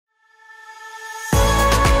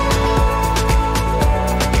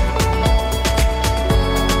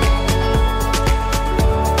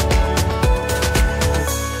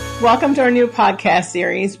Welcome to our new podcast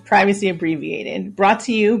series, Privacy Abbreviated, brought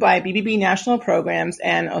to you by BBB National Programs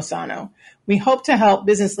and Osano. We hope to help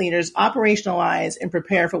business leaders operationalize and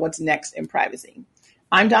prepare for what's next in privacy.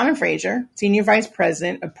 I'm Dona Fraser, Senior Vice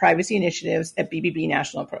President of Privacy Initiatives at BBB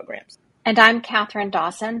National Programs. And I'm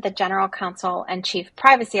Dawson, the General Counsel and Chief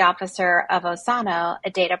Privacy Officer of Osano,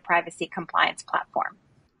 a data privacy compliance platform.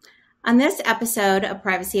 On this episode of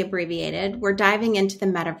Privacy Abbreviated, we're diving into the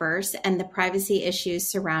Metaverse and the privacy issues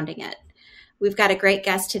surrounding it. We've got a great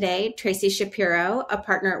guest today, Tracy Shapiro, a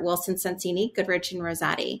partner at Wilson Sonsini, Goodrich &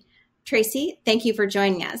 Rosati. Tracy, thank you for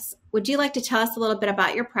joining us. Would you like to tell us a little bit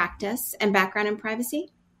about your practice and background in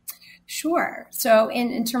privacy? Sure. So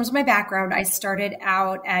in terms of my background, I started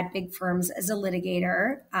out at big firms as a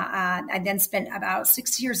litigator. I then spent about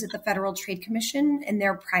 6 years at the Federal Trade Commission in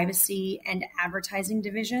their privacy and advertising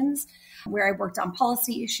divisions, where I worked on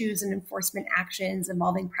policy issues and enforcement actions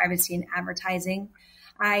involving privacy and advertising.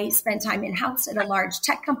 I spent time in-house at a large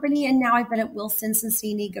tech company, and now I've been at Wilson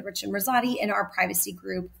Sonsini, Goodrich & Rosati in our privacy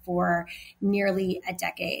group for nearly a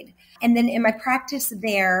decade. And then in my practice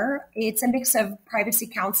there, it's a mix of privacy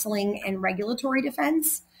counseling and regulatory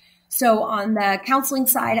defense. So on the counseling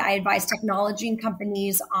side, I advise technology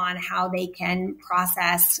companies on how they can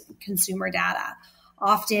process consumer data.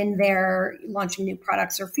 Often they're launching new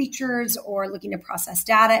products or features or looking to process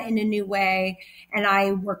data in a new way. And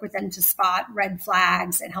I work with them to spot red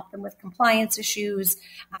flags and help them with compliance issues.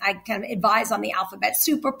 I kind of advise on the alphabet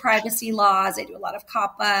soup of privacy laws. I do a lot of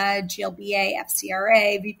COPPA, GLBA,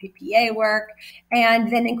 FCRA, VPPA work.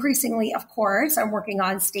 And then increasingly, of course, I'm working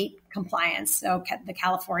on state compliance. So the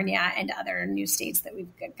California and other new states that we've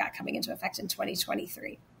got coming into effect in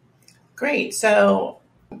 2023. Great. So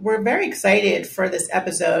we're very excited for this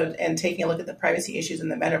episode and taking a look at the privacy issues in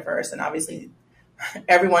the metaverse. And obviously,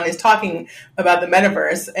 everyone is talking about the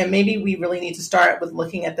metaverse. And maybe we really need to start with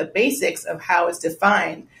looking at the basics of how it's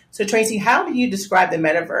defined. So, Tracy, how do you describe the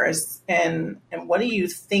metaverse and what do you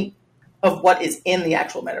think of what is in the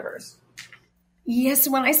actual metaverse? Yes,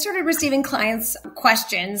 when I started receiving clients'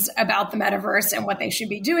 questions about the metaverse and what they should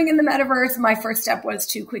be doing in the metaverse, my first step was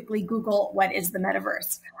to quickly Google what is the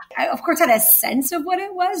metaverse. I, of course, had a sense of what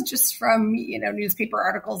it was just from, newspaper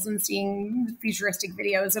articles and seeing futuristic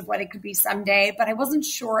videos of what it could be someday, but I wasn't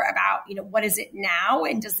sure about, what is it now?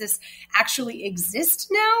 And does this actually exist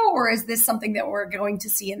now? Or is this something that we're going to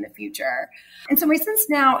see in the future? And so my sense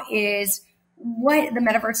now is what the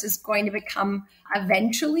metaverse is going to become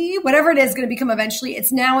eventually, whatever it is going to become eventually,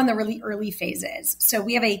 it's now in the really early phases. So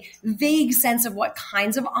we have a vague sense of what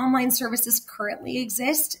kinds of online services currently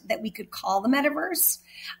exist that we could call the metaverse.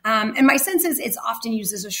 And my sense is it's often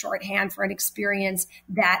used as a shorthand for an experience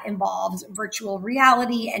that involves virtual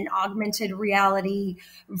reality and augmented reality,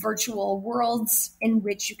 virtual worlds in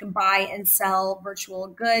which you can buy and sell virtual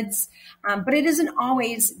goods. But it isn't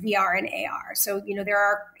always VR and AR. So, there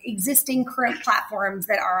are existing current platforms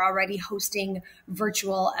that are already hosting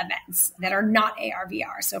virtual events that are not AR,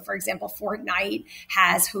 VR. So, for example, Fortnite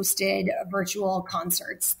has hosted virtual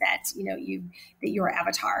concerts that, that your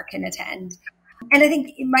avatar can attend. And I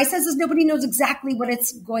think my sense is nobody knows exactly what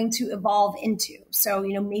it's going to evolve into. So,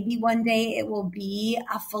 maybe one day it will be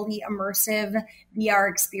a fully immersive VR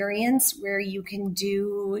experience where you can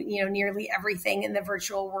do, nearly everything in the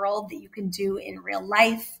virtual world that you can do in real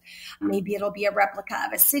life. Maybe it'll be a replica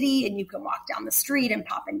of a city and you can walk down the street and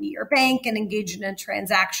pop into your bank and engage in a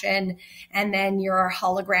transaction. And then your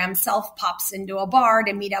hologram self pops into a bar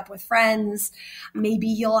to meet up with friends. Maybe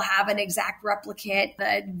you'll have an exact replicate,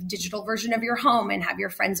 the digital version of your home and have your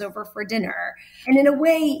friends over for dinner. And in a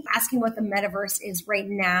way, asking what the metaverse is right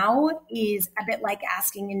now is a bit like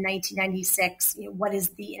asking in 1996, what is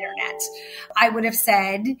the internet? I would have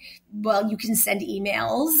said, well, you can send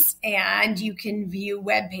emails and you can view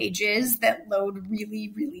web pages that load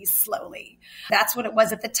really, really slowly. That's what it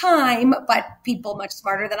was at the time, but people much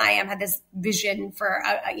smarter than I am had this vision for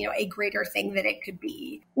a greater thing that it could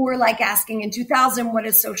be. Or like asking in 2000, what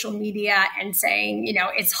is social media, and saying,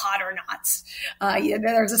 it's hot or not.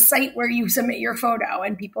 There's a site where you submit your photo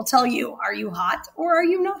and people tell you, are you hot or are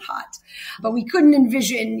you not hot? But we couldn't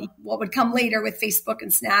envision what would come later with Facebook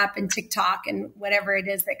and Snap and TikTok and whatever it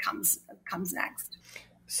is that comes next.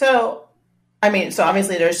 So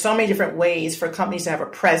obviously there's so many different ways for companies to have a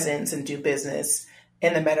presence and do business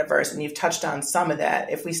in the metaverse. And you've touched on some of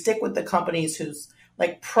that. If we stick with the companies whose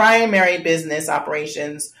primary business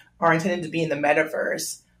operations are intended to be in the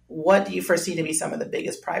metaverse, what do you foresee to be some of the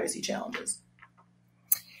biggest privacy challenges?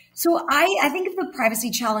 So I think of the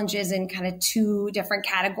privacy challenges in kind of two different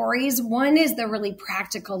categories. One is the really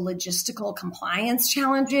practical logistical compliance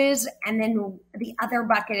challenges. And then the other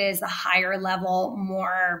bucket is the higher level,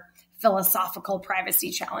 more philosophical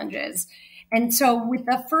privacy challenges. And so with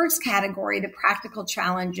the first category, the practical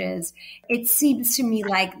challenges, it seems to me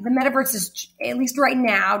like the metaverse is, at least right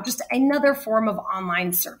now, just another form of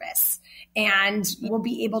online service. And we'll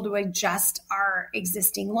be able to adjust our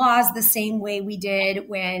existing laws the same way we did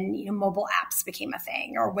when mobile apps became a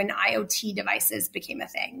thing or when IoT devices became a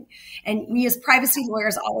thing. And we as privacy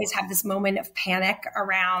lawyers always have this moment of panic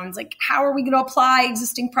around like, how are we going to apply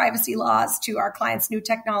existing privacy laws to our clients' new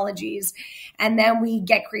technologies? And then we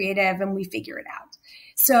get creative and we figure it out.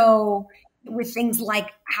 So with things like,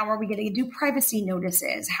 how are we going to do privacy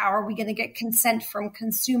notices? How are we going to get consent from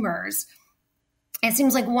consumers? It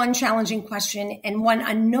seems like one challenging question and one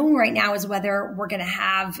unknown right now is whether we're going to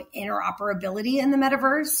have interoperability in the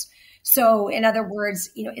metaverse. So in other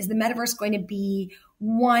words, is the metaverse going to be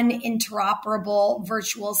one interoperable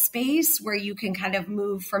virtual space where you can kind of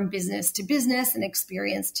move from business to business and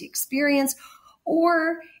experience to experience?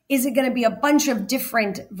 Or is it going to be a bunch of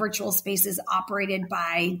different virtual spaces operated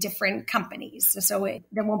by different companies? So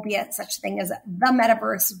there won't be such thing as the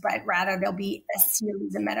metaverse, but rather there'll be a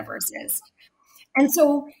series of metaverses. And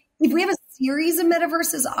so if we have a series of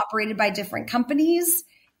metaverses operated by different companies,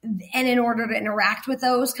 and in order to interact with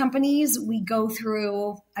those companies, we go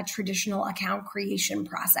through a traditional account creation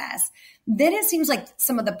process. Then it seems like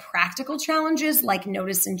some of the practical challenges like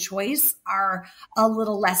notice and choice are a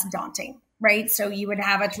little less daunting, right? So you would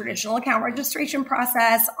have a traditional account registration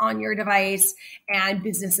process on your device, and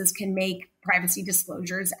businesses can make privacy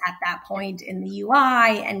disclosures at that point in the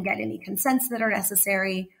UI and get any consents that are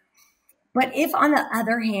necessary. But if, on the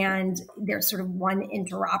other hand, there's sort of one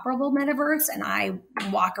interoperable metaverse and I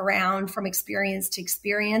walk around from experience to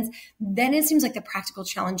experience, then it seems like the practical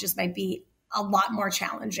challenges might be a lot more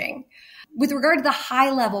challenging. With regard to the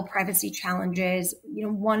high-level privacy challenges,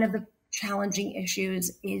 one of the challenging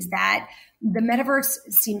issues is that the metaverse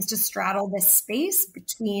seems to straddle this space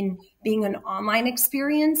between being an online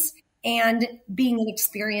experience and being an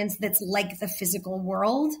experience that's like the physical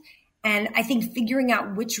world. And I think figuring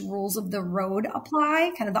out which rules of the road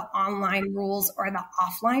apply, kind of the online rules or the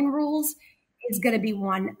offline rules, is going to be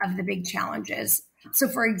one of the big challenges. So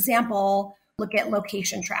for example, look at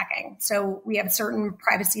location tracking. So we have certain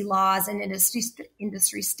privacy laws and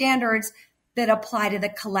industry standards that apply to the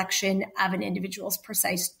collection of an individual's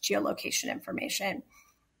precise geolocation information.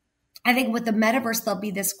 I think with the metaverse, there'll be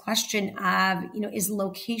this question of, is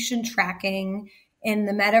location tracking in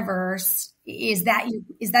the metaverse, is that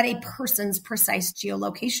a person's precise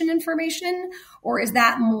geolocation information, or is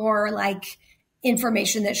that more like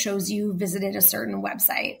information that shows you visited a certain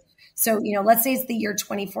website? So, let's say it's the year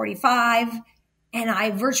 2045 and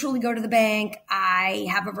I virtually go to the bank, I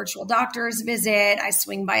have a virtual doctor's visit, I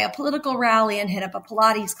swing by a political rally and hit up a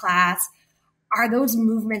Pilates class. Are those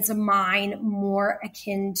movements of mine more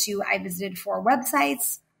akin to I visited 4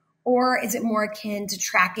 websites? Or is it more akin to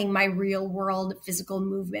tracking my real world physical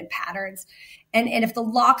movement patterns? And if the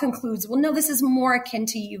law concludes, well, no, this is more akin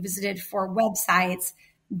to you visited 4 websites,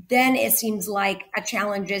 then it seems like a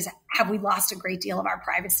challenge is, have we lost a great deal of our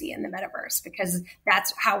privacy in the metaverse? Because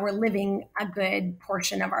that's how we're living a good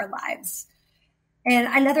portion of our lives. And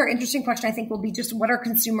another interesting question, I think, will be just what are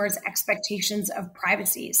consumers' expectations of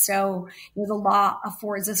privacy? So the law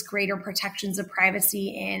affords us greater protections of privacy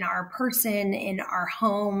in our person, in our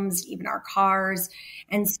homes, even our cars.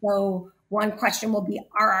 And so one question will be,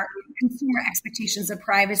 are our consumer expectations of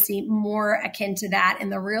privacy more akin to that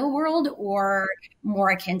in the real world or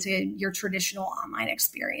more akin to your traditional online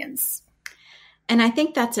experience? And I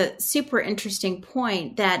think that's a super interesting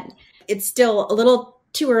point, that it's still a little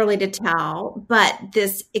too early to tell, but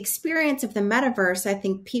this experience of the metaverse, I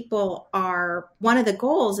think one of the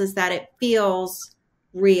goals is that it feels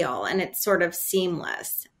real and it's sort of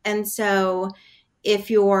seamless. And so if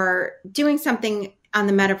you're doing something on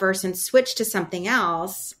the metaverse and switch to something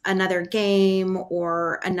else, another game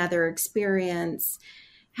or another experience,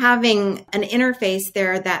 having an interface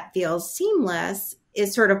there that feels seamless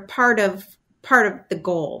is sort of part of the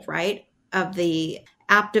goal, right? Of the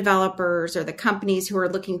app developers or the companies who are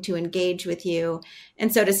looking to engage with you.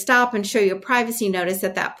 And so to stop and show you a privacy notice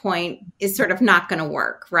at that point is sort of not going to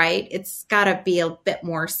work, right? It's got to be a bit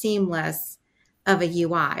more seamless of a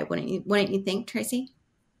UI. Wouldn't you think, Tracy?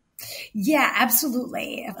 Yeah,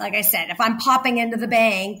 absolutely. Like I said, if I'm popping into the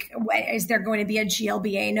bank, is there going to be a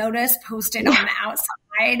GLBA notice posted on the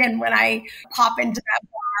outside? And when I pop into that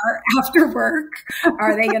bar after work,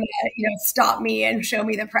 are they going to, stop me and show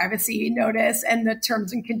me the privacy notice and the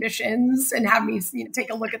terms and conditions and have me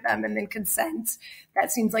take a look at them and then consent?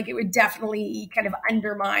 That seems like it would definitely kind of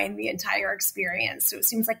undermine the entire experience. So it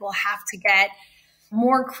seems like we'll have to get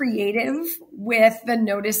more creative with the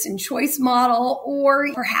notice and choice model, or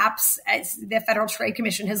perhaps, as the Federal Trade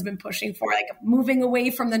Commission has been pushing for, like moving away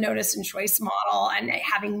from the notice and choice model and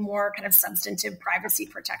having more kind of substantive privacy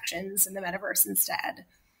protections in the metaverse instead.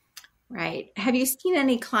 Right. Have you seen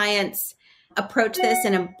any clients approach this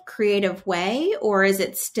in a creative way, or is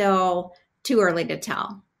it still too early to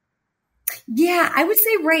tell? Yeah, I would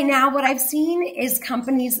say right now what I've seen is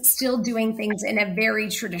companies still doing things in a very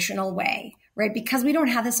traditional way, right? Because we don't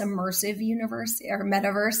have this immersive universe or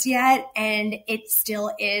metaverse yet, and it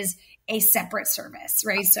still is a separate service,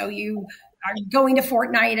 right? So you are going to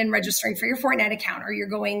Fortnite and registering for your Fortnite account, or you're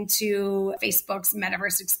going to Facebook's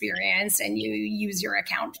metaverse experience and you use your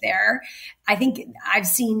account there. I think I've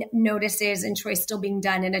seen notices and choice still being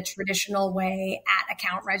done in a traditional way at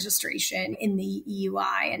account registration in the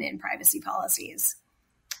EUI and in privacy policies.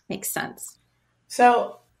 Makes sense.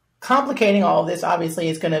 So complicating all of this, obviously,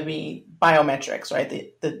 is going to be biometrics,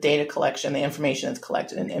 right? The data collection, the information that's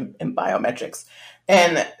collected in biometrics.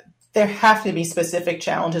 And there have to be specific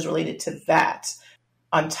challenges related to that,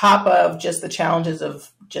 on top of just the challenges of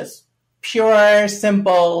just pure,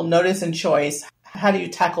 simple notice and choice. How do you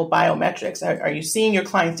tackle biometrics? Are you seeing your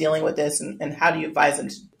clients dealing with this, and how do you advise them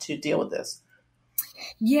to deal with this?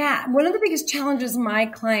 Yeah, one of the biggest challenges my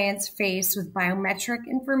clients face with biometric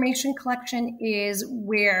information collection is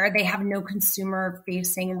where they have no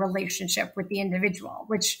consumer-facing relationship with the individual,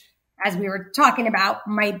 which, as we were talking about,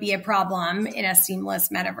 might be a problem in a seamless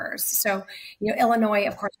metaverse. So, Illinois,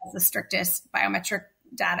 of course, has the strictest biometric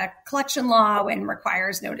data collection law and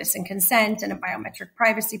requires notice and consent and a biometric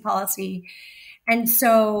privacy policy. And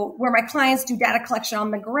so where my clients do data collection on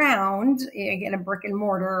the ground in a brick and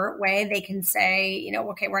mortar way, they can say,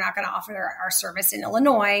 okay, we're not going to offer our service in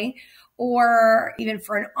Illinois. Or even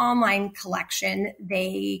for an online collection,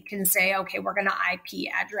 they can say, okay, we're going to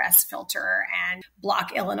IP address filter and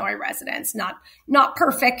block Illinois residents. Not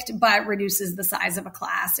perfect, but reduces the size of a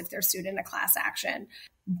class if they're sued in a class action.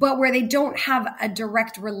 But where they don't have a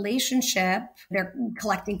direct relationship, they're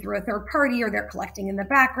collecting through a third party or they're collecting in the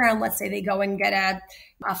background. Let's say they go and get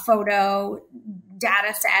a photo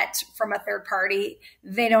data set from a third party.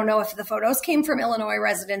 They don't know if the photos came from Illinois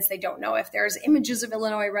residents. They don't know if there's images of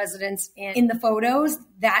Illinois residents in the photos.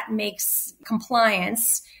 That makes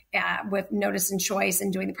compliance with notice and choice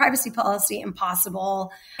and doing the privacy policy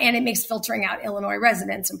impossible. And it makes filtering out Illinois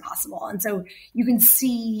residents impossible. And so you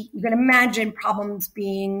can imagine problems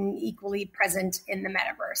being equally present in the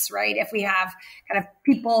metaverse, right? If we have kind of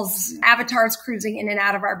people's avatars cruising in and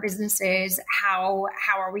out of our businesses, how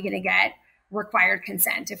are we going to get required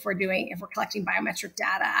consent if we're collecting biometric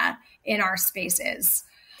data in our spaces?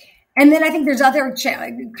 And then I think there's other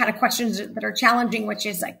kind of questions that are challenging, which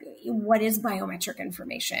is like, what is biometric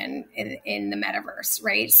information in the metaverse,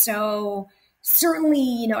 right? So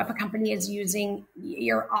certainly, if a company is using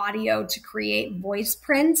your audio to create voice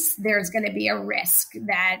prints, there's going to be a risk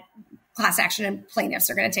that class action and plaintiffs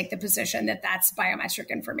are going to take the position that that's biometric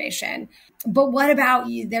information. But what about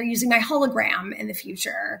they're using my hologram in the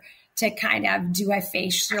future to kind of do a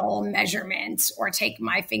facial measurement or take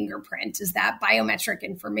my fingerprint? Is that biometric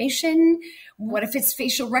information? What if it's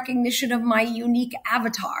facial recognition of my unique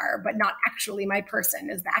avatar, but not actually my person?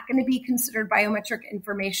 Is that going to be considered biometric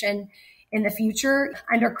information in the future?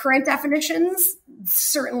 Under current definitions,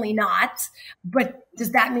 certainly not. But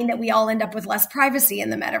does that mean that we all end up with less privacy in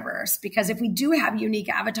the metaverse? Because if we do have unique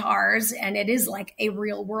avatars and it is like a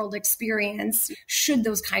real world experience, should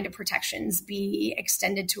those kind of protections be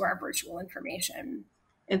extended to our virtual information?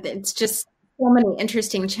 It's just so many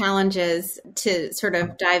interesting challenges to sort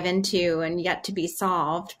of dive into and yet to be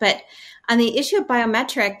solved. But on the issue of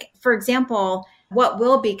biometric, for example, what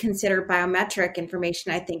will be considered biometric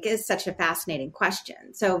information, I think, is such a fascinating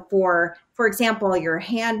question. So for example, your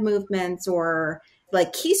hand movements or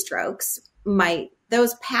like keystrokes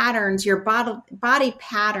those patterns, your body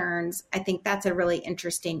patterns, I think that's a really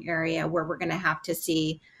interesting area where we're going to have to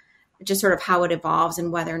see just sort of how it evolves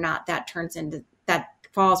and whether or not that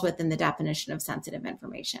falls within the definition of sensitive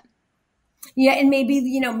information. Yeah, and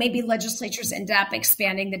maybe legislatures end up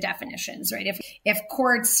expanding the definitions, right? If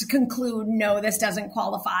courts conclude, no, this doesn't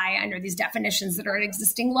qualify under these definitions that are in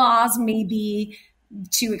existing laws, maybe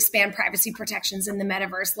to expand privacy protections in the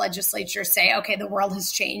metaverse, legislatures say, okay, the world has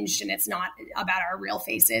changed and it's not about our real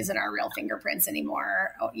faces and our real fingerprints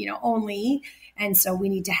anymore, only. And so we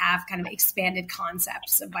need to have kind of expanded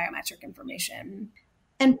concepts of biometric information.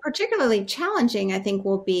 And particularly challenging, I think,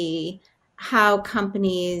 will be how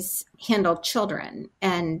companies handle children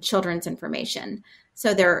and children's information.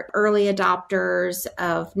 So they're early adopters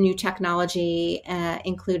of new technology,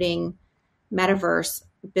 including Metaverse.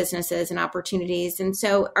 businesses and opportunities. And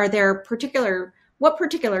so what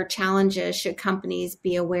particular challenges should companies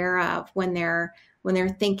be aware of when they're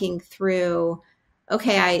thinking through,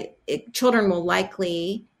 okay, children will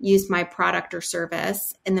likely use my product or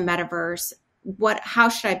service in the metaverse. How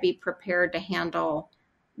should I be prepared to handle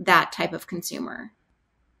that type of consumer?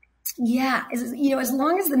 Yeah, as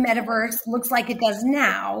long as the metaverse looks like it does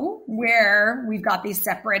now, where we've got these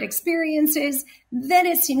separate experiences, then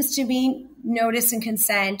it seems to be notice and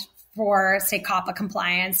consent for, say, COPPA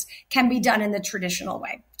compliance can be done in the traditional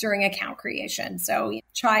way during account creation. So,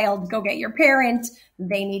 child, go get your parent.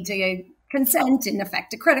 They need to consent and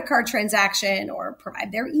effect a credit card transaction or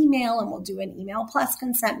provide their email, and we'll do an email plus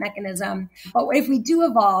consent mechanism. But if we do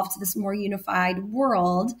evolve to this more unified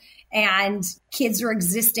world and kids are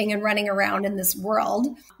existing and running around in this world,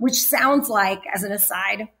 which sounds like, as an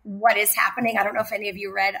aside, what is happening. I don't know if any of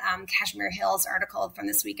you read Kashmir Hill's article from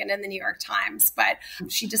this weekend in the New York Times, but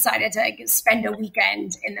she decided to spend a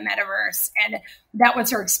weekend in the metaverse. And that was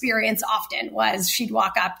her experience often, was she'd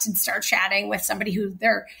walk up and start chatting with somebody who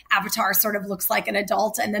their avatar sort of looks like an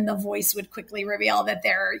adult. And then the voice would quickly reveal that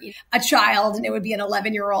they're a child, and it would be an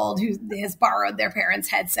 11-year-old who has borrowed their parents'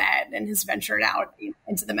 headset and has ventured out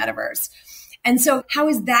into the metaverse. And so how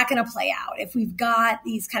is that going to play out? If we've got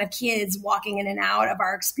these kind of kids walking in and out of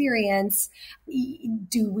our experience,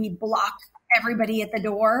 do we block everybody at the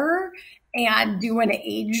door and do an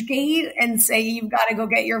age gate and say, you've got to go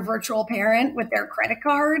get your virtual parent with their credit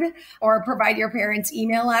card, or provide your parent's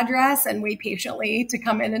email address and wait patiently to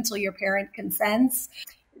come in until your parent consents?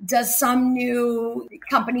 Does some new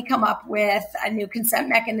company come up with a new consent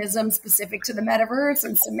mechanism specific to the metaverse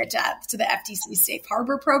and submit to the FTC Safe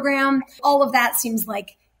Harbor program? All of that seems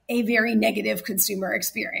like a very negative consumer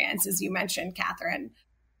experience, as you mentioned, Catherine.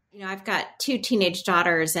 I've got 2 teenage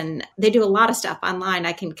daughters, and they do a lot of stuff online.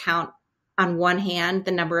 I can count on one hand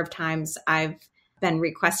the number of times I've been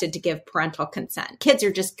requested to give parental consent. Kids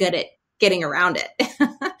are just good at getting around it.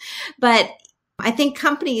 But I think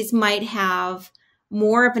companies might have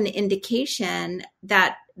more of an indication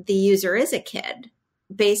that the user is a kid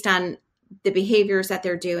based on the behaviors that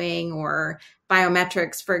they're doing, or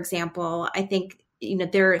biometrics, for example. I think,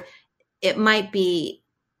 it might be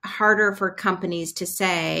harder for companies to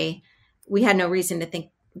say, we had no reason to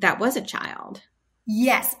think that was a child.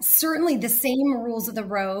 Yes, certainly the same rules of the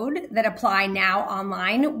road that apply now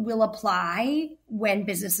online will apply when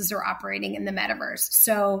businesses are operating in the metaverse.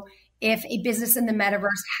 So if a business in the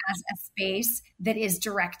metaverse has a space that is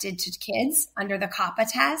directed to kids under the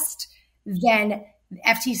COPPA test, then the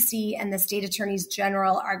FTC and the state attorneys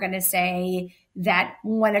general are going to say that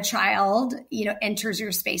when a child, enters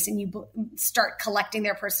your space and you start collecting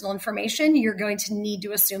their personal information, you're going to need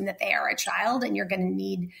to assume that they are a child, and you're going to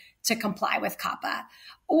need to comply with COPPA.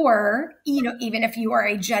 Or, even if you are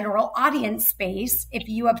a general audience space, if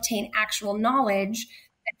you obtain actual knowledge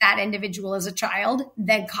that individual is a child,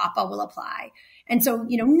 then COPPA will apply. And so,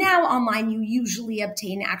 now online, you usually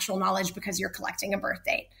obtain actual knowledge because you're collecting a birth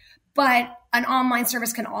date. But an online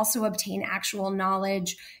service can also obtain actual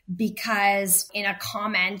knowledge because in a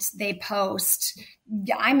comment they post,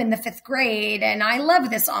 I'm in the 5th grade and I love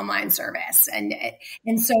this online service. And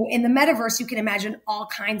so in the metaverse, you can imagine all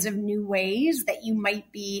kinds of new ways that you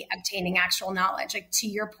might be obtaining actual knowledge. Like, to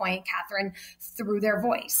your point, Catherine, through their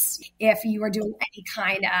voice. If you are doing any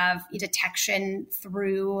kind of detection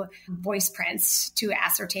through voice prints to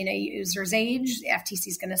ascertain a user's age, the FTC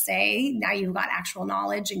is going to say, now you've got actual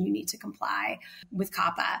knowledge and you need to comply with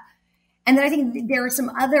COPPA. And then I think there are some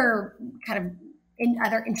other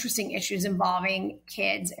other interesting issues involving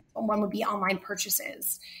kids. One would be online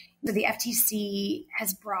purchases. So the FTC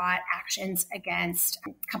has brought actions against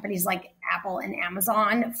companies like Apple and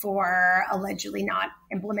Amazon for allegedly not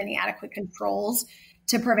implementing adequate controls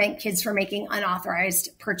to prevent kids from making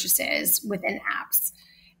unauthorized purchases within apps.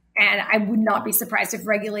 And I would not be surprised if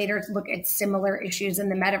regulators look at similar issues in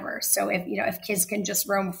the metaverse. So if kids can just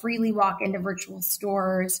roam freely, walk into virtual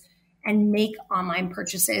stores and make online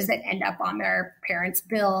purchases that end up on their parents'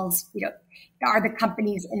 bills, are the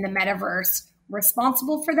companies in the metaverse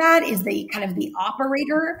responsible for that? Is the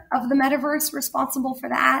operator of the metaverse responsible for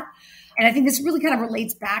that? And I think this really kind of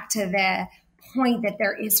relates back to the point that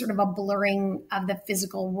there is sort of a blurring of the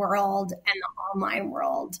physical world and the online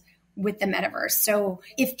world with the metaverse. So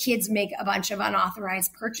if kids make a bunch of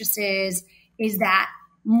unauthorized purchases, is that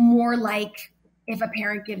more like if a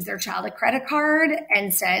parent gives their child a credit card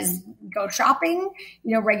and says, go shopping,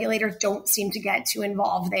 regulators don't seem to get too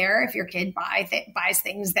involved there if your kid buys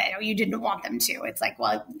things that you didn't want them to. It's like,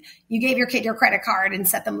 well, you gave your kid your credit card and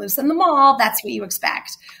set them loose in the mall. That's what you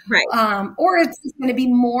expect. Right. Or it's going to be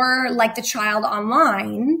more like the child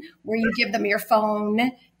online where you give them your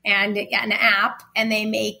phone and an app, and they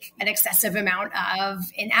make an excessive amount of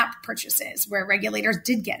in-app purchases where regulators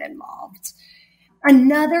did get involved.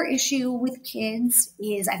 Another issue with kids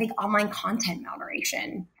is, I think, online content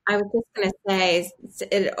moderation. I was just going to say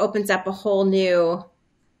it opens up a whole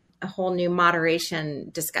new moderation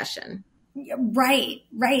discussion. Right.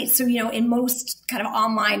 So, in most kind of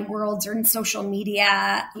online worlds or in social media,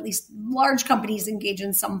 at least large companies engage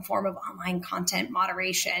in some form of online content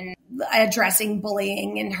moderation, addressing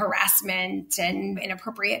bullying and harassment and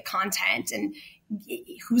inappropriate content. And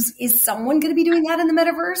is someone going to be doing that in the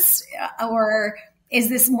metaverse? Or is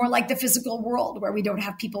this more like the physical world where we don't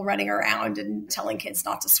have people running around and telling kids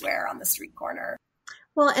not to swear on the street corner?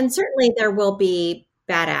 Well, and certainly there will be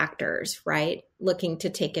bad actors, right, looking to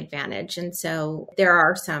take advantage. And so there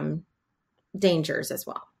are some dangers as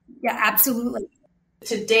well. Yeah, absolutely.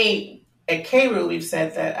 To date, at KRU, we've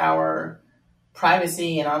said that our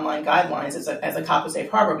privacy and online guidelines, as a COP of Safe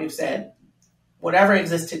Harbor, we've said whatever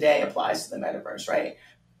exists today applies to the metaverse, right?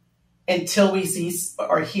 Until we see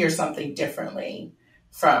or hear something differently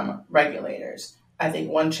from regulators. I think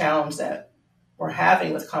one challenge that we're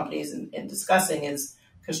having with companies in discussing is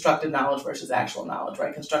constructive knowledge versus actual knowledge,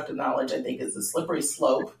 right? Constructive knowledge, I think, is a slippery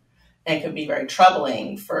slope and can be very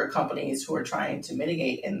troubling for companies who are trying to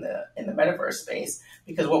mitigate in the metaverse space,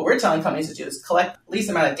 because what we're telling companies to do is collect the least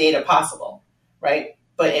amount of data possible, right?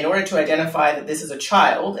 But in order to identify that this is a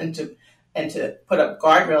child and to put up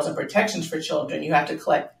guardrails and protections for children, you have to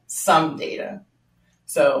collect some data.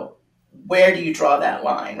 So where do you draw that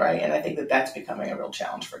line, right? And I think that that's becoming a real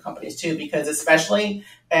challenge for companies too, because especially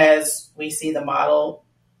as we see the model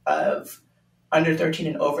of under 13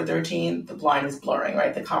 and over 13, the line is blurring,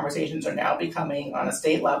 right? The conversations are now becoming on a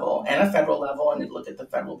state level and a federal level, and you look at the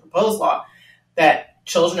federal proposed law, that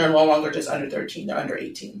children are no longer just under 13, they're under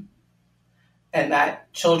 18. And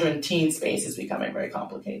that children-teen space is becoming very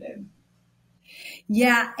complicated.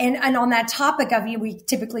 Yeah. And on that topic of we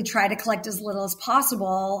typically try to collect as little as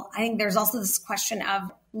possible. I think there's also this question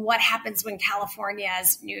of what happens when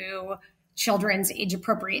California's new children's age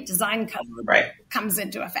appropriate design code comes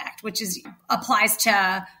into effect, which applies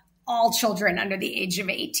to all children under the age of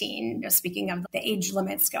 18, speaking of the age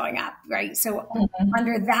limits going up, right? So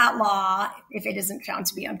under that law, if it isn't found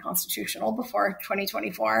to be unconstitutional before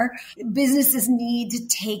 2024, businesses need to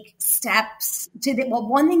take steps they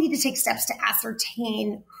need to take steps to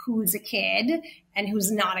ascertain who's a kid and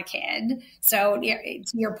who's not a kid. So to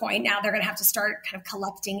your point, now they're going to have to start kind of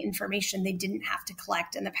collecting information they didn't have to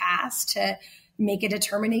collect in the past to make a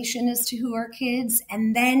determination as to who are kids.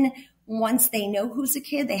 And then once they know who's a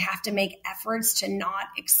kid, they have to make efforts to not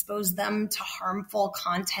expose them to harmful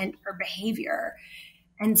content or behavior.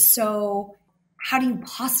 And so how do you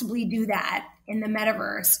possibly do that in the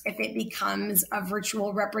metaverse if it becomes a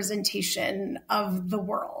virtual representation of the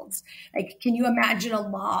world? Like, can you imagine a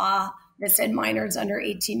law that said minors under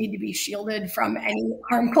 18 need to be shielded from any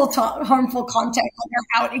harmful content when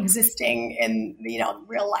they're out existing in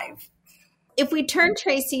real life? If we turn,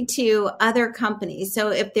 Tracy, to other companies, so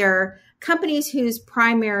if there are companies whose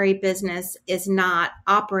primary business is not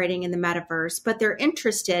operating in the metaverse, but they're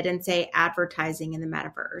interested in, say, advertising in the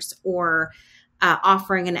metaverse or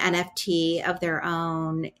offering an NFT of their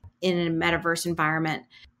own in a metaverse environment,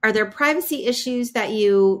 are there privacy issues that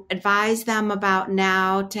you advise them about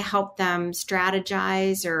now to help them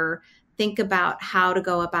strategize or think about how to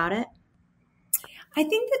go about it? I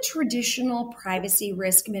think the traditional privacy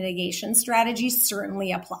risk mitigation strategies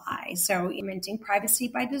certainly apply. So implementing privacy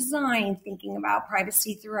by design, thinking about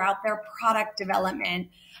privacy throughout their product development,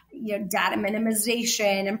 data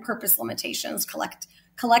minimization and purpose limitations,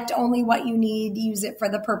 collect only what you need, use it for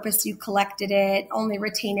the purpose you collected it, only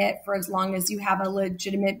retain it for as long as you have a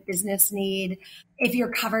legitimate business need. If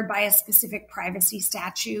you're covered by a specific privacy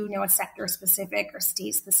statute, a sector specific or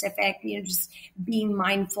state specific, just being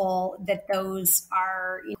mindful that those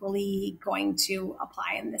are equally going to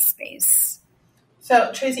apply in this space.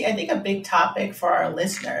 So, Tracy, I think a big topic for our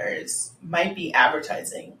listeners might be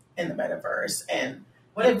advertising in the metaverse. And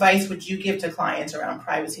what advice would you give to clients around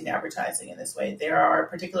privacy and advertising in this way? There are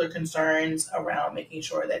particular concerns around making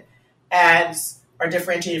sure that ads are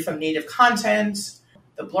differentiated from native content,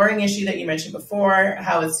 the blurring issue that you mentioned before,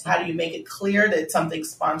 how do you make it clear that it's something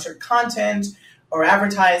sponsored content or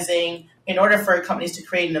advertising in order for companies to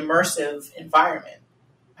create an immersive environment?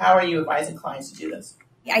 How are you advising clients to do this?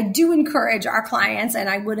 I do encourage our clients, and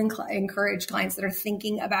I would encourage clients that are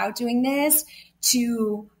thinking about doing this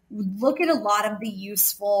to look at a lot of the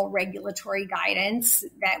useful regulatory guidance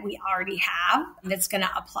that we already have that's going to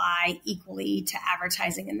apply equally to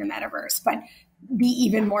advertising in the metaverse, but be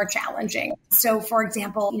even more challenging. So, for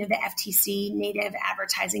example, the FTC native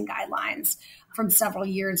advertising guidelines from several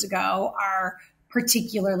years ago are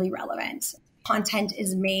particularly relevant. Content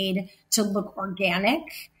is made to look organic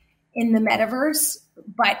in the metaverse,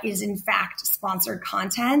 but is in fact sponsored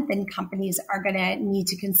content, then companies are going to need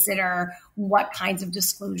to consider what kinds of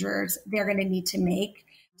disclosures they're going to need to make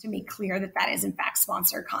clear that that is in fact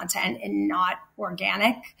sponsored content and not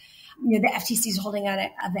organic. The FTC is holding an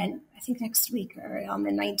event, I think next week or on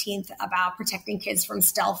the 19th, about protecting kids from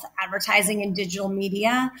stealth advertising in digital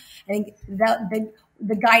media. I think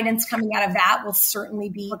the guidance coming out of that will certainly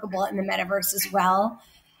be applicable in the metaverse as well.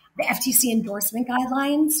 The FTC endorsement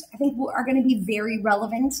guidelines, I think, are going to be very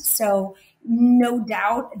relevant. So no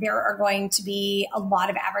doubt there are going to be a lot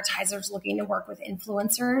of advertisers looking to work with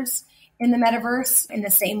influencers in the metaverse in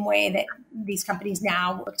the same way that these companies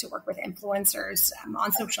now look to work with influencers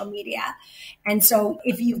on social media. And so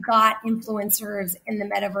if you've got influencers in the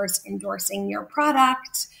metaverse endorsing your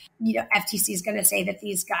product, FTC is going to say that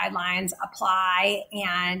these guidelines apply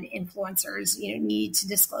and influencers, need to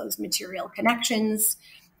disclose material connections.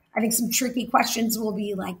 I think some tricky questions will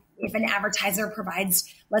be like if an advertiser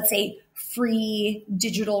provides, let's say, free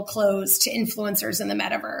digital clothes to influencers in the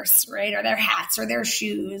metaverse, right? Or their hats or their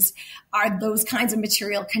shoes, are those kinds of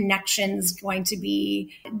material connections going to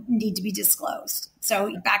need to be disclosed?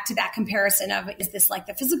 So back to that comparison of, is this like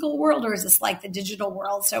the physical world or is this like the digital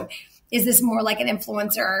world? So is this more like an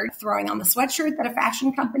influencer throwing on the sweatshirt that a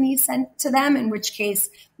fashion company sent to them, in which case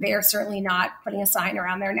they are certainly not putting a sign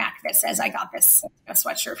around their neck that says, I got this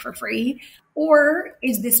sweatshirt for free? Or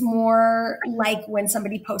is this more like when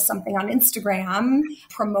somebody posts something on Instagram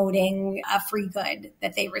promoting a free good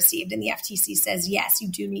that they received and the FTC says, yes, you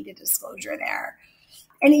do need a disclosure there?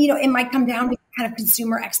 And, it might come down to kind of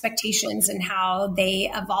consumer expectations and how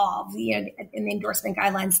they evolve. In the endorsement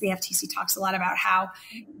guidelines, the FTC talks a lot about how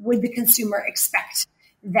would the consumer expect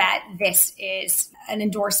that this is an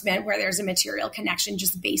endorsement where there's a material connection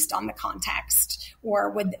just based on the context,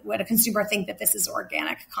 or would a consumer think that this is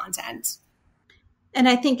organic content? And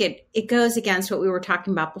I think it goes against what we were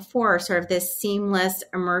talking about before, sort of this seamless,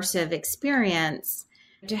 immersive experience,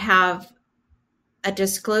 to have a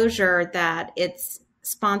disclosure that it's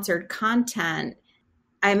sponsored content.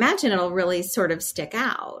 I imagine it'll really sort of stick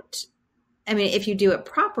out. I mean, if you do it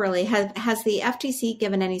properly, has the FTC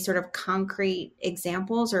given any sort of concrete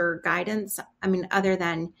examples or guidance? I mean, other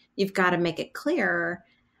than you've got to make it clear,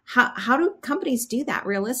 how do companies do that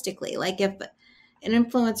realistically? Like if an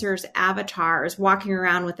influencer's avatar is walking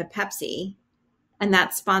around with a Pepsi and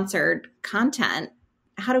that's sponsored content,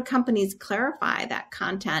 how do companies clarify that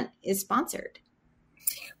content is sponsored?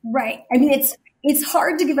 Right. I mean, it's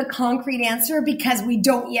hard to give a concrete answer because we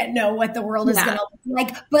don't yet know what the world is going to look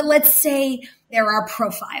like. But let's say there are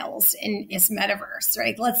profiles in this metaverse,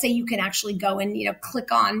 right? Let's say you can actually go and,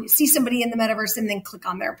 see somebody in the metaverse and then click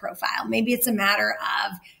on their profile. Maybe it's a matter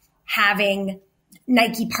of having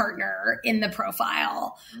Nike partner in the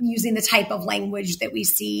profile using the type of language that we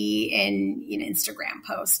see in Instagram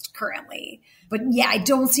posts currently. But yeah, I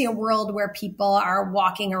don't see a world where people are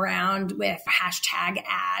walking around with hashtag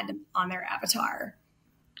ad on their avatar.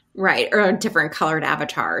 Right. Or a different colored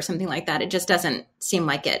avatar or something like that. It just doesn't seem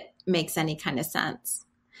like it makes any kind of sense.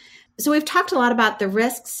 So we've talked a lot about the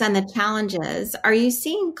risks and the challenges. Are you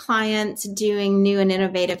seeing clients doing new and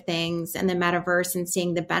innovative things in the metaverse and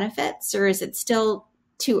seeing the benefits, or is it still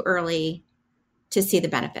too early to see the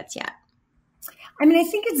benefits yet? I mean, I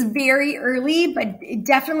think it's very early, but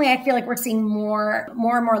definitely I feel like we're seeing more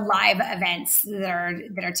and more live events that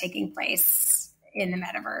are taking place in the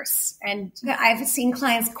metaverse. And I've seen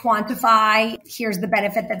clients quantify, here's the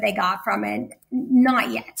benefit that they got from it.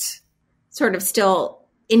 Not yet. Sort of still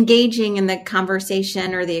engaging in the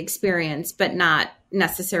conversation or the experience, but not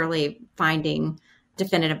necessarily finding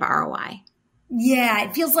definitive ROI. Yeah,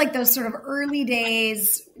 it feels like those sort of early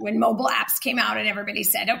days when mobile apps came out and everybody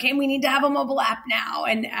said, okay, we need to have a mobile app now.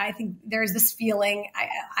 And I think there's this feeling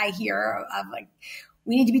I hear of like,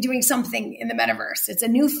 we need to be doing something in the metaverse. It's a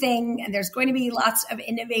new thing and there's going to be lots of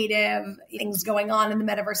innovative things going on in the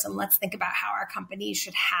metaverse. And let's think about how our company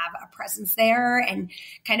should have a presence there and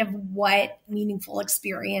kind of what meaningful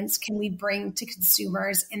experience can we bring to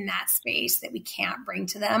consumers in that space that we can't bring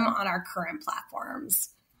to them on our current platforms.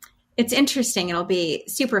 It's interesting. It'll be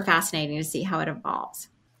super fascinating to see how it evolves.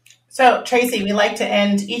 So, Tracy, we like to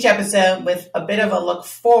end each episode with a bit of a look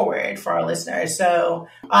forward for our listeners. So,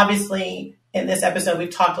 obviously, in this episode, we've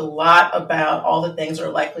talked a lot about all the things that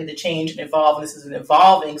are likely to change and evolve. And this is an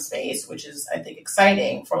evolving space, which is, I think,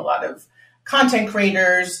 exciting for a lot of content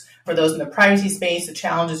creators. For those in the privacy space, the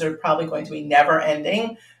challenges are probably going to be never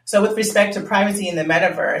ending. So with respect to privacy in the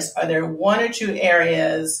metaverse, are there one or two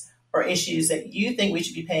areas or issues that you think we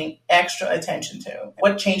should be paying extra attention to?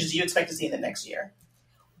 What changes do you expect to see in the next year?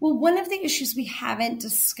 Well, one of the issues we haven't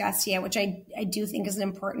discussed yet, which I do think is an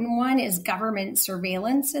important one, is government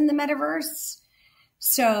surveillance in the metaverse.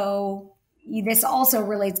 So this also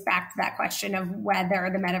relates back to that question of whether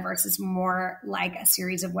the metaverse is more like a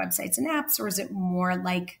series of websites and apps, or is it more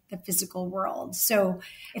like the physical world? So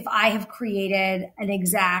if I have created an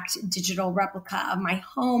exact digital replica of my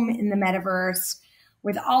home in the metaverse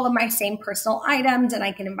with all of my same personal items, and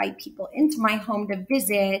I can invite people into my home to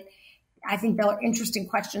visit, I think there are interesting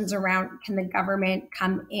questions around, can the government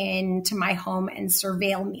come into my home and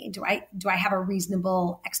surveil me? Do I have a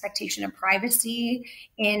reasonable expectation of privacy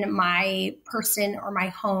in my person or my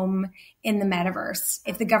home in the metaverse?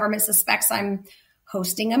 If the government suspects I'm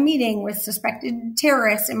hosting a meeting with suspected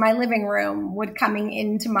terrorists in my living room, would coming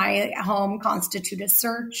into my home constitute a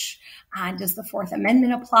search? Does the Fourth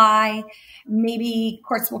Amendment apply? Maybe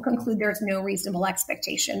courts will conclude there's no reasonable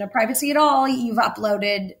expectation of privacy at all. You've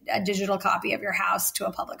uploaded a digital copy of your house to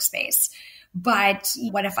a public space. But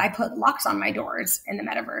what if I put locks on my doors in the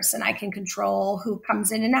metaverse and I can control who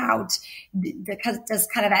comes in and out? Does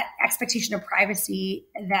kind of that expectation of privacy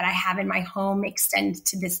that I have in my home extend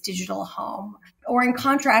to this digital home? Or in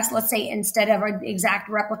contrast, let's say instead of an exact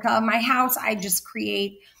replica of my house, I just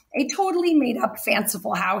create a totally made up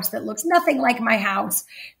fanciful house that looks nothing like my house.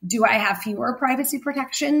 Do I have fewer privacy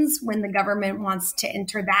protections when the government wants to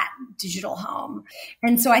enter that digital home?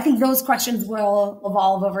 And so I think those questions will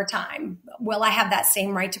evolve over time. Will I have that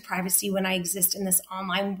same right to privacy when I exist in this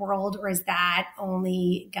online world, or is that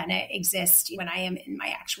only going to exist when I am in my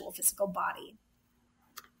actual physical body?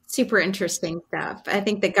 Super interesting stuff. I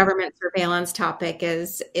think the government surveillance topic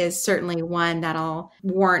is certainly one that'll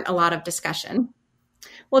warrant a lot of discussion.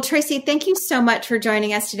 Well, Tracy, thank you so much for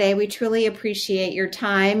joining us today. We truly appreciate your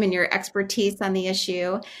time and your expertise on the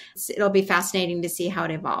issue. It'll be fascinating to see how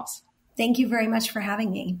it evolves. Thank you very much for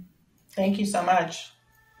having me. Thank you so much.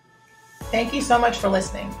 Thank you so much for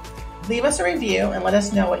listening. Leave us a review and let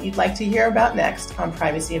us know what you'd like to hear about next on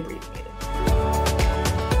Privacy Abbreviated.